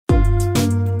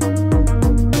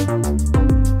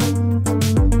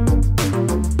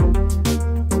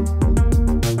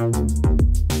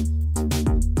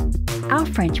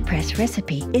press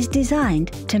recipe is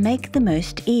designed to make the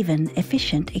most even,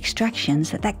 efficient extractions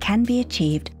that can be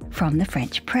achieved from the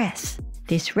French press.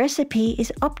 This recipe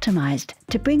is optimized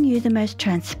to bring you the most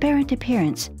transparent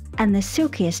appearance and the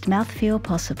silkiest mouthfeel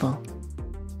possible.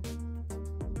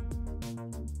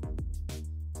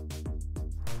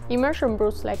 Immersion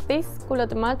brews like this cool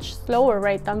at a much slower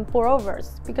rate than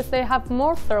pour-overs because they have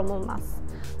more thermal mass,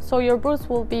 so your brews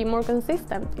will be more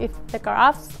consistent if the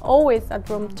carafe's always at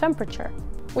room temperature.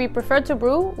 We prefer to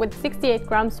brew with 68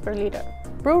 grams per liter.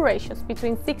 Brew ratios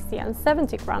between 60 and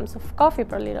 70 grams of coffee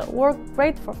per liter work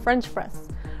great for French press.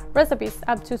 Recipes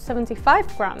up to 75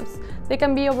 grams, they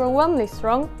can be overwhelmingly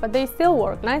strong, but they still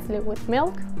work nicely with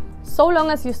milk. So long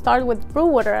as you start with brew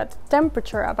water at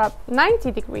temperature above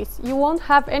 90 degrees, you won't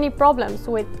have any problems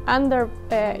with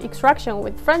extraction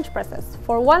with French presses.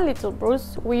 For 1 liter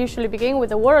brews, we usually begin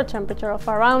with a water temperature of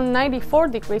around 94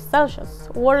 degrees Celsius.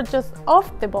 Water just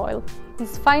off the boil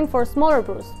is fine for smaller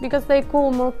brews because they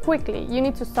cool more quickly. You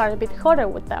need to start a bit hotter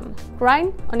with them.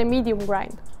 Grind on a medium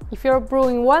grind. If you're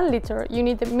brewing 1 liter, you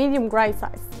need a medium grind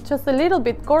size, just a little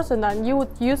bit coarser than you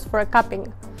would use for a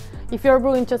cupping. If you're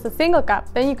brewing just a single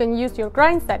cup, then you can use your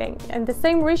grind setting and the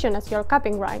same region as your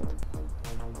cupping grind.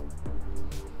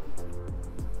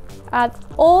 Add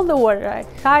all the water at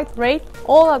high rate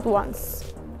all at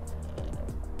once.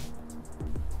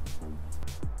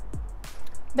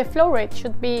 The flow rate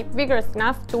should be vigorous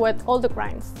enough to wet all the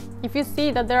grinds. If you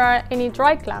see that there are any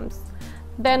dry clumps,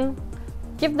 then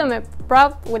give them a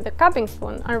prod with the cupping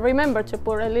spoon and remember to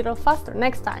pour a little faster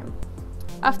next time.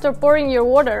 After pouring your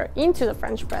water into the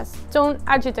French press, don't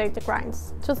agitate the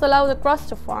grinds. Just allow the crust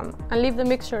to form and leave the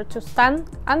mixture to stand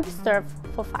undisturbed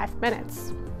for 5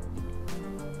 minutes.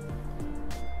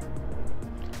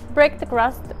 Break the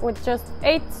crust with just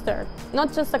 8 stirs,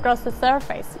 not just across the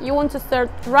surface. You want to stir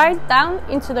right down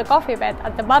into the coffee bed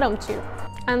at the bottom too.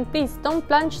 And please don't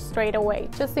plunge straight away,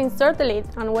 just insert the lid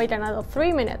and wait another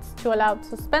 3 minutes to allow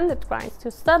suspended grinds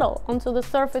to settle onto the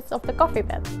surface of the coffee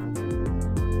bed.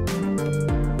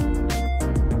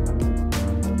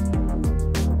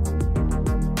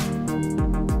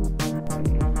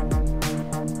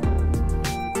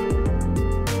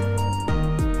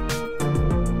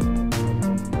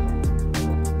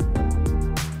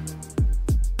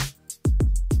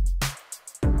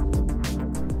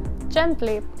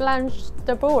 Gently plunge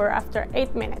the brewer after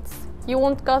 8 minutes. You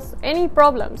won't cause any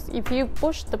problems if you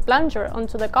push the plunger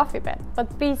onto the coffee bed, but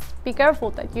please be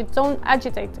careful that you don't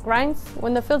agitate the grinds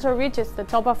when the filter reaches the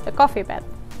top of the coffee bed.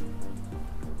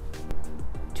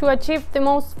 To achieve the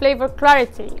most flavor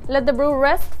clarity, let the brew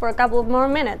rest for a couple of more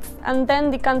minutes and then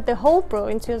decant the whole brew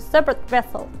into a separate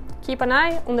vessel. Keep an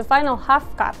eye on the final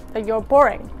half cup that you're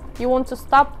pouring. You want to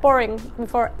stop pouring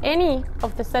before any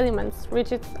of the sediments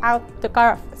reaches out the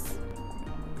carafes.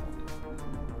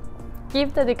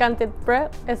 Give the decanted brew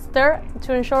a stir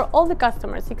to ensure all the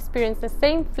customers experience the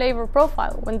same flavor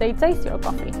profile when they taste your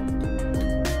coffee.